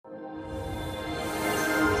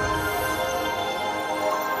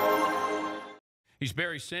He's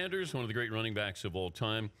Barry Sanders, one of the great running backs of all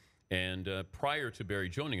time. And prior to Barry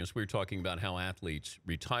joining us, we were talking about how athletes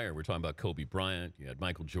retire. We're talking about Kobe Bryant. You had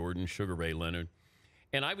Michael Jordan, Sugar Ray Leonard.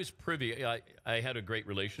 And I was privy. I had a great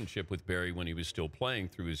relationship with Barry when he was still playing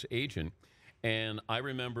through his agent. And I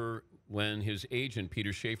remember when his agent,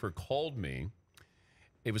 Peter Schaefer, called me.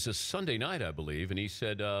 It was a Sunday night, I believe. And he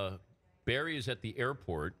said, Barry is at the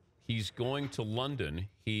airport. He's going to London.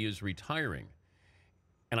 He is retiring.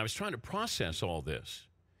 And I was trying to process all this.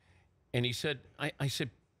 And he said, I said,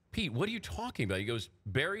 Pete, what are you talking about? He goes,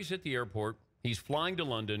 Barry's at the airport. He's flying to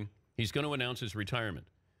London. He's going to announce his retirement.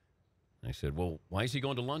 And I said, well, why is he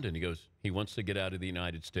going to London? He goes, he wants to get out of the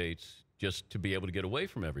United States just to be able to get away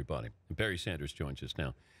from everybody. And Barry Sanders joins us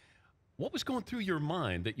now. What was going through your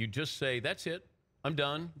mind that you just say, that's it, I'm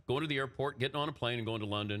done, going to the airport, getting on a plane and going to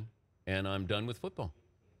London, and I'm done with football?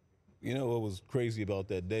 You know what was crazy about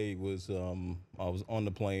that day was I was on the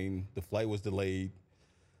plane, the flight was delayed.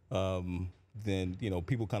 Then, you know,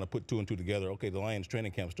 people kind of put two and two together. Okay, the Lions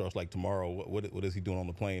training camp starts like tomorrow. What is he doing on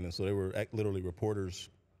the plane? And so they were literally reporters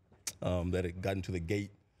that had gotten to the gate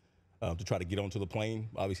to try to get onto the plane.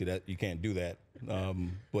 Obviously, that you can't do that.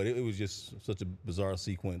 But it was just such a bizarre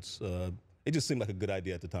sequence. It just seemed like a good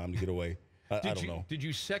idea at the time to get away. I don't know. Did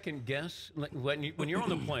you second guess? Like when you're on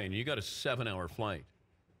the plane, you got a 7-hour flight.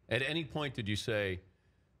 At any point did you say,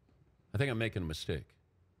 I think I'm making a mistake?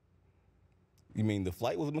 You mean the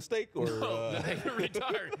flight was a mistake? Or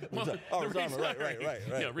retiring. Well, retirement, right.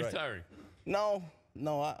 Yeah, retiring. No,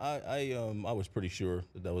 I was pretty sure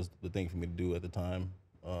that was the thing for me to do at the time.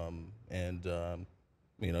 You know,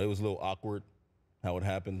 it was a little awkward how it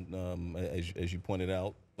happened, as you pointed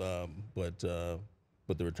out. But the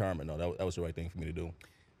retirement, no, that was the right thing for me to do.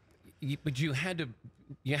 But you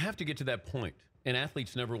have to get to that point. And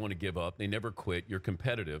athletes never want to give up. They never quit. You're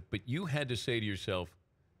competitive. But you had to say to yourself,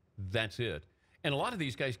 that's it. And a lot of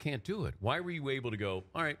these guys can't do it. Why were you able to go,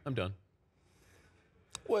 all right, I'm done?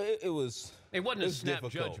 Well, it wasn't a snap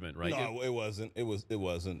judgment, right? No, it wasn't. It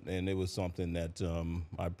wasn't. And it was something that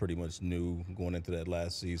I pretty much knew going into that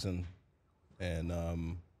last season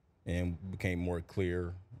and became more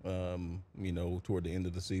clear, you know, toward the end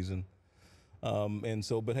of the season.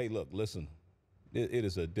 But hey, look, listen. It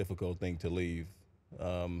is a difficult thing to leave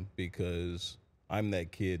because I'm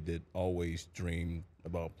that kid that always dreamed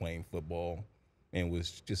about playing football and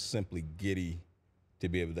was just simply giddy to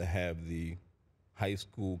be able to have the high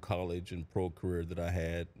school, college, and pro career that I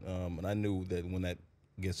had. And I knew that when that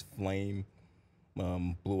flame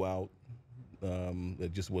blew out,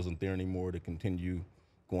 it just wasn't there anymore to continue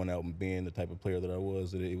going out and being the type of player that I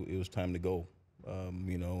was, that it was time to go,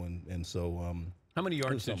 you know, and so. How many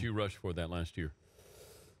yards did you rush for that last year?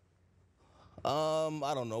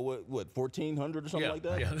 I don't know, what 1,400 or something like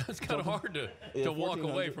that? Yeah, that's kind of hard to walk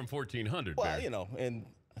away from 1,400. Well, Barry.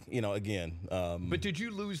 You know, again. But did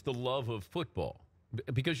you lose the love of football?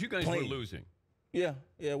 Because you guys were losing. Yeah,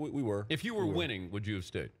 we were. If you were winning, would you have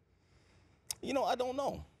stayed? You know, I don't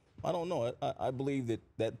know. I believe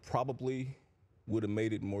that probably would have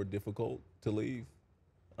made it more difficult to leave.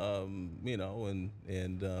 You know,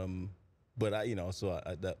 but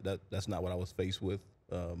that's not what I was faced with.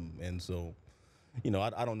 And so, you know,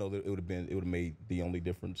 I don't know that it would have made the only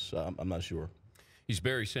difference. I'm not sure. He's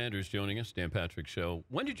Barry Sanders joining us, Dan Patrick Show.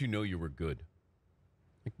 When did you know you were good?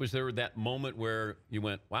 Like, was there that moment where you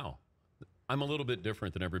went, wow, I'm a little bit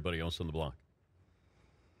different than everybody else on the block?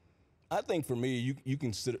 I think for me, you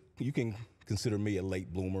can consider me a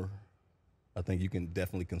late bloomer. I think you can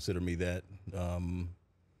definitely consider me that.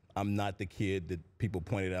 I'm not the kid that people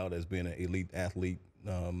pointed out as being an elite athlete.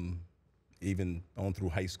 Even on through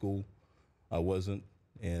high school, I wasn't.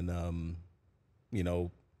 And, you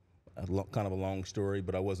know, kind of a long story,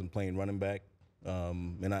 but I wasn't playing running back.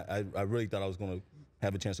 And I really thought I was going to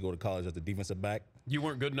have a chance to go to college as a defensive back. You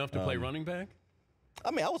weren't good enough to play running back? I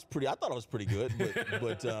mean, I thought I was pretty good,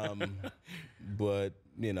 but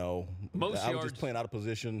you know, I was just playing out of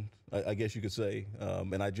position, I guess you could say.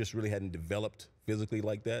 And I just really hadn't developed physically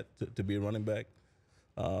like that to be a running back.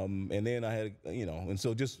 And then I had, you know, and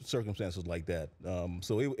so just circumstances like that.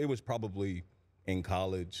 So it was probably in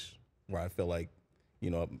college where I felt like, you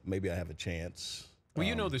know, maybe I have a chance. Well,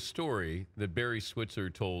 you know the story that Barry Switzer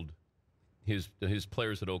told his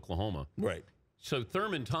players at Oklahoma. Right. So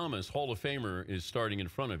Thurman Thomas, Hall of Famer, is starting in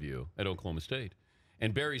front of you at Oklahoma State.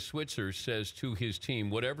 And Barry Switzer says to his team,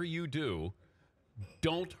 whatever you do,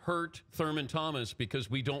 don't hurt Thurman Thomas because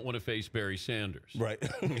we don't want to face Barry Sanders. Right.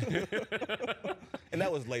 And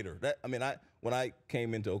that was later. When I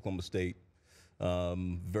came into Oklahoma State,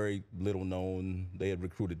 very little known. They had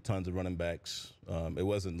recruited tons of running backs. It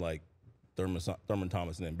wasn't like Thurman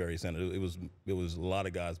Thomas and then Barry Sanders. It was a lot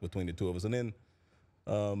of guys between the two of us. And then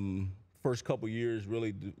first couple years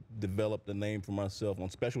really developed a name for myself on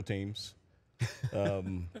special teams.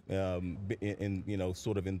 In you know,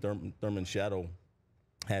 sort of in Thurman's shadow,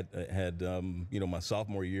 had you know, my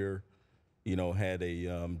sophomore year, you know, had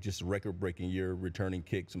a just record-breaking year returning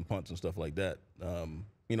kicks and punts and stuff like that.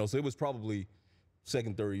 You know, so it was probably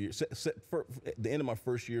second, third year, at the end of my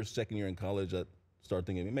first year, second year in college, I started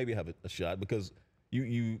thinking maybe I have a shot, because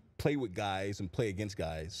you play with guys and play against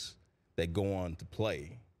guys that go on to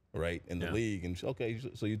play, right, in the league. And okay,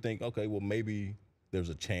 so you think, okay, well, maybe there's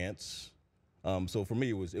a chance. So for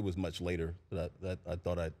me, it was much later that I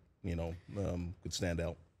thought I, you know, could stand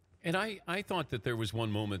out. And I thought that there was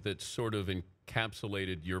one moment that sort of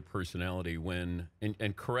encapsulated your personality when,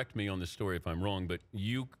 and correct me on the story if I'm wrong, but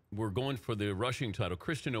you were going for the rushing title.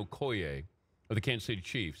 Christian Okoye of the Kansas City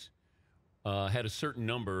Chiefs had a certain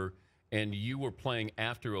number, and you were playing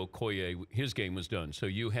after Okoye. His game was done. So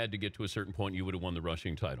you had to get to a certain point, you would have won the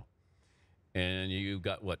rushing title. And you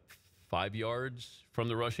got, what, 5 yards from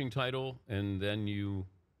the rushing title, and then you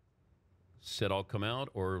said, I'll come out,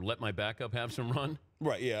 or let my backup have some run?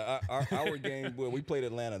 Right, yeah. Our game, well, we played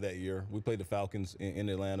Atlanta that year. We played the Falcons in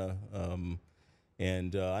Atlanta.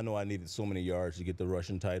 And I know I needed so many yards to get the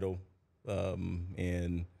rushing title.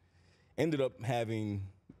 And ended up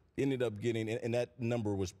getting, and that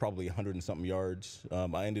number was probably 100 and something yards.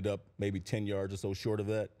 I ended up maybe 10 yards or so short of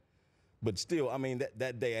that. But still, I mean,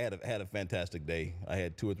 that day I had a fantastic day. I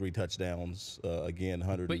had 2 or 3 touchdowns, again,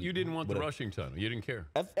 100. But you didn't want the rushing title. You didn't care.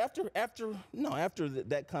 After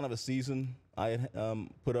that kind of a season, I had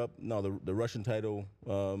put up the rushing title.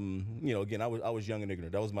 You know, again, I was young and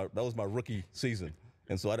ignorant. That was my rookie season,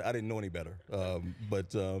 and so I didn't know any better.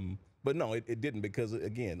 But no, it didn't, because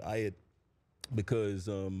again,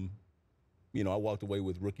 you know, I walked away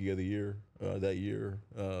with Rookie of the Year that year,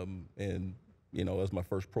 and you know, it was my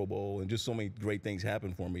first Pro Bowl, and just so many great things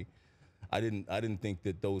happened for me. I didn't think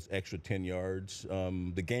that those extra 10 yards,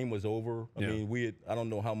 the game was over. I mean, I don't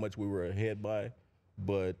know how much we were ahead by,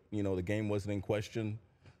 but you know, the game wasn't in question.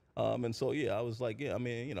 And so, yeah, I was like, yeah, I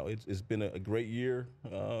mean, you know, it's been a great year,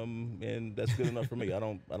 and that's good enough for me. I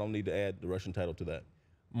don't need to add the rushing title to that.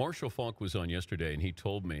 Marshall Faulk was on yesterday, and he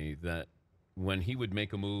told me that when he would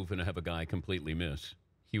make a move and have a guy completely miss,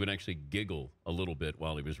 he would actually giggle a little bit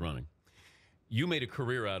while he was running. You made a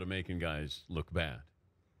career out of making guys look bad.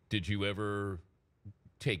 Did you ever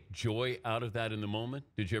take joy out of that in the moment?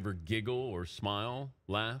 Did you ever giggle or smile,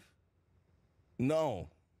 laugh? No.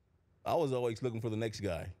 I was always looking for the next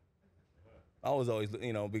guy. I was always,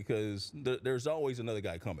 you know, because there's always another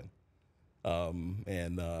guy coming.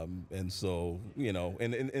 And so, you know,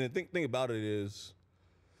 and the thing about it is,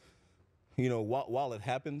 you know, while it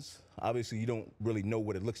happens, obviously you don't really know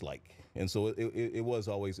what it looks like. And so it was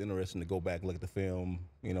always interesting to go back, look at the film,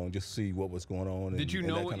 you know, and just see what was going on. Did you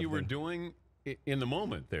know what you were doing in the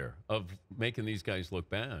moment there of making these guys look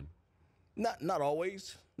bad? Not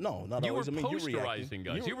always. No, not always. You were posterizing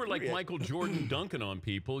guys. You were like Michael Jordan dunking on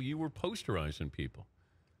people. You were posterizing people.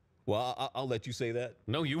 Well, I'll let you say that.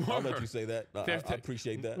 No, you are. I'll let you say that. I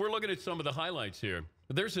appreciate that. We're looking at some of the highlights here.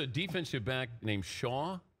 There's a defensive back named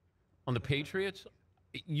Shaw on the Patriots.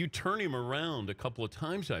 You turn him around a couple of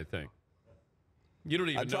times, I think. You don't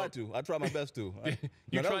even know. I tried my best to.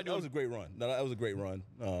 That was a great run. That was a great run.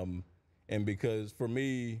 And because for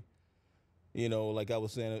me, you know, like I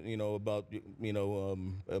was saying, you know, about, you know,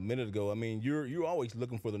 a minute ago, I mean, you're always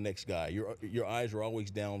looking for the next guy. Your eyes are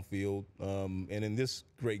always downfield. And in this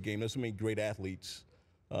great game, there's so many great athletes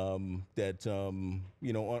that,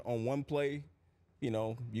 you know, on one play, you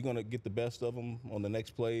know, you're going to get the best of them. On the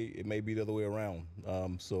next play, it may be the other way around.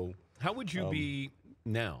 So how would you be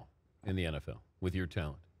now in the NFL with your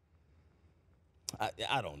talent?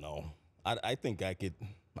 I don't know. I think I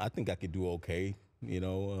could do okay. You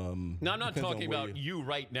know. No, I'm not talking about you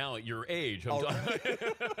right now at your age. I'm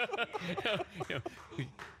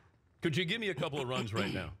Could you give me a couple of runs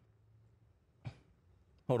right now?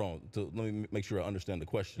 Hold on. Let me make sure I understand the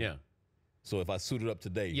question. Yeah. So if I suited up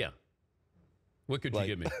today. Yeah. What could you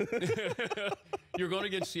give me? You're going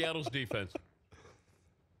against Seattle's defense.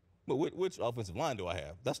 But which offensive line do I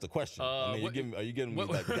have? That's the question. I mean, are you giving me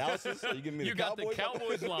like Dallas's? Are you giving me the Cowboys? You got the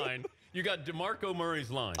Cowboys line. You got DeMarco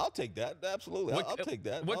Murray's line. I'll take that. Absolutely. I'll take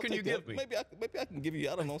that. What can you give me? Maybe I can give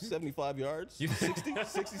you, I don't know, 75 yards. 60,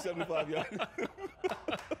 75 yards.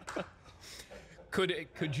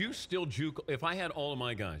 Could you still juke? If I had all of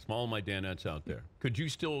my guys, all of my Danettes out there, can you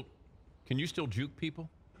still juke people?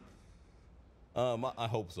 I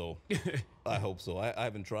hope so. I hope so. I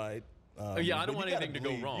haven't tried. I don't want anything to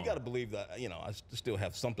go wrong. You got to believe that, you know, I still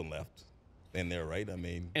have something left. in there, right? I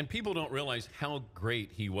mean, And people don't realize how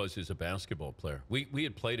great he was as a basketball player. We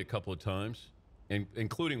had played a couple of times,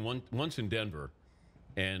 including once in Denver.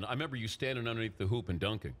 And I remember you standing underneath the hoop and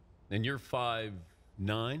dunking. And you're 5'9".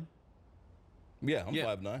 yeah, I'm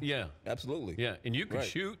 5'9". Yeah. Absolutely. Yeah. And you could Right.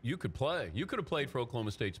 shoot. You could play. You could have played for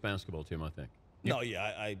Oklahoma State's basketball team, I think. No,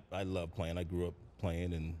 yeah, I love playing. I grew up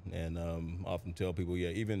playing, and often tell people, yeah,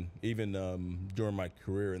 even during my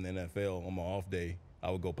career in the NFL, on my off day, I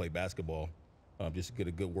would go play basketball, just to get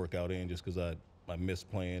a good workout in, just because I miss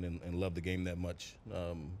playing and love the game that much.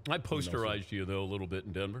 I posterized you, though, a little bit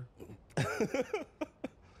in Denver.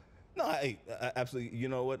 No, I absolutely. You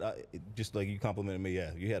know what? Just like you complimented me,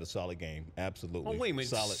 yeah, you had a solid game. Absolutely. Oh, wait a minute.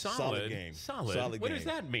 Solid game. Solid. What game. does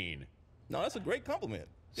that mean? No, that's a great compliment.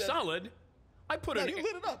 Yeah. Solid? I put No, an, you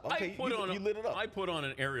lit it up. Okay, you lit it up. I put on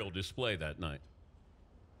an aerial display that night.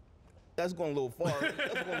 That's going a little far.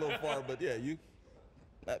 But yeah, you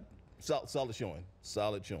solid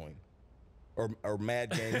showing, or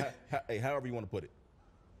mad game. However you want to put it.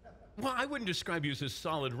 Well, I wouldn't describe you as a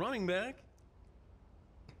solid running back.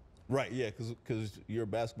 Right, yeah, because your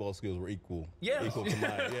basketball skills were equal Yeah. to mine.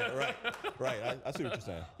 Yeah, right. I see what you're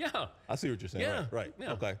saying. Yeah. I see what you're saying. Yeah, Right.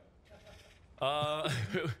 yeah. Okay.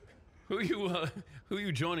 Who are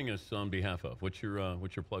you joining us on behalf of? What's your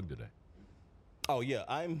plug today? Oh yeah,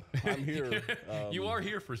 I'm here. You are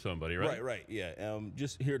here for somebody, right? Right. Yeah.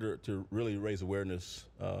 Just here to really raise awareness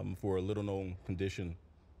for a little known condition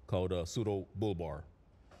called pseudo bulbar,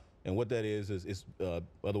 and what that is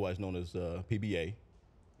otherwise known as PBA,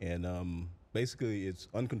 and basically it's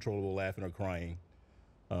uncontrollable laughing or crying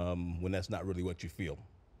when that's not really what you feel,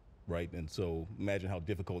 right? And so imagine how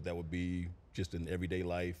difficult that would be just in everyday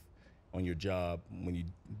life, on your job, when you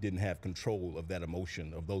didn't have control of that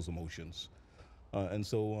emotion, of those emotions. And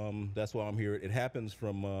so that's why I'm here. It happens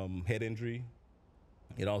from head injury.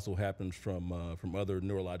 It also happens from other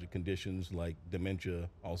neurologic conditions like dementia,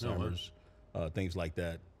 Alzheimer's, things like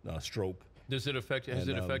that, stroke. Does it affect? Has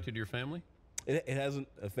it affected your family? It hasn't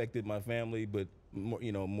affected my family, but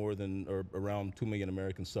more than or around 2 million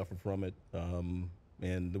Americans suffer from it.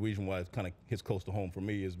 And the reason why it kind of hits close to home for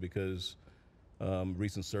me is because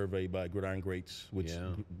recent survey by Gridiron Greats, which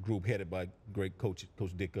group headed by great Coach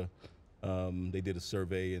Ditka. They did a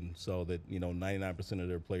survey and saw that 99% of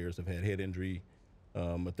their players have had head injury.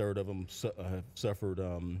 A third of them have suffered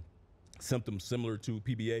symptoms similar to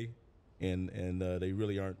PBA, and they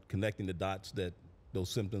really aren't connecting the dots that those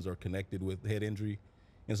symptoms are connected with head injury.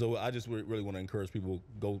 And so I just really want to encourage people,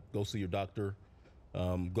 go see your doctor.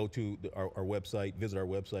 Go to our website, visit our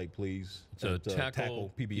website, please. It's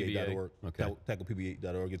tacklepba.org. Okay.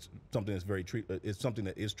 Tacklepba.org. It's something that's it's something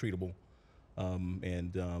that is treatable.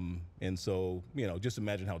 And so just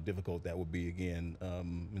imagine how difficult that would be again.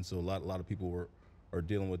 And so a lot of people are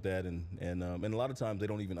dealing with that, and a lot of times they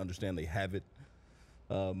don't even understand they have it.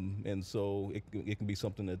 And so it can be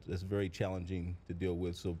something that's very challenging to deal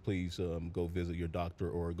with. So please go visit your doctor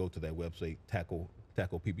or go to that website,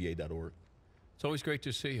 tacklepba.org. It's always great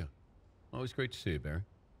to see you. Always great to see you, Barry.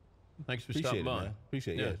 Thanks for stopping by. Man.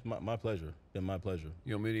 Appreciate it. Yeah, it's my pleasure. Yeah, my pleasure.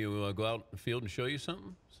 You want me to go out in the field and show you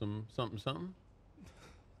something? Something?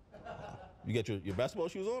 You got your basketball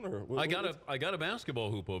shoes on, or I got a basketball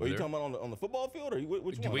hoop over are there. you talking about on the football field, or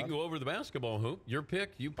which one? We can go over the basketball hoop. Your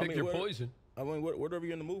pick. You pick your poison. I mean, whatever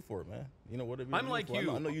you're in the mood for, man. Whatever. I'm like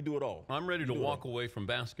you. I know you do it all. I'm ready to walk away from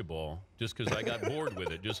basketball just because I got bored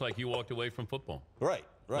with it, just like you walked away from football. Right.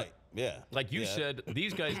 Yeah. Like you said,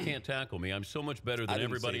 these guys can't tackle me. I'm so much better than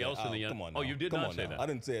everybody else in the end. Come on. Oh, you did not say that. I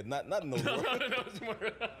didn't say it. Not in those words.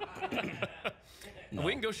 No.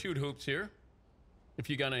 We can go shoot hoops here. If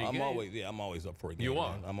you got any I'm always up for a game. You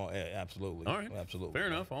are? Man. Absolutely. All right. Absolutely. Fair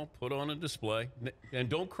enough. I'll put on a display. And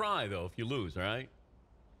don't cry, though, if you lose, all right?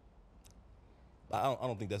 I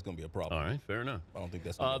don't think that's going to be a problem. All right. Fair enough. I don't think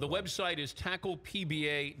that's going to be a problem. The website is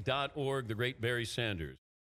tacklepba.org, the great Barry Sanders.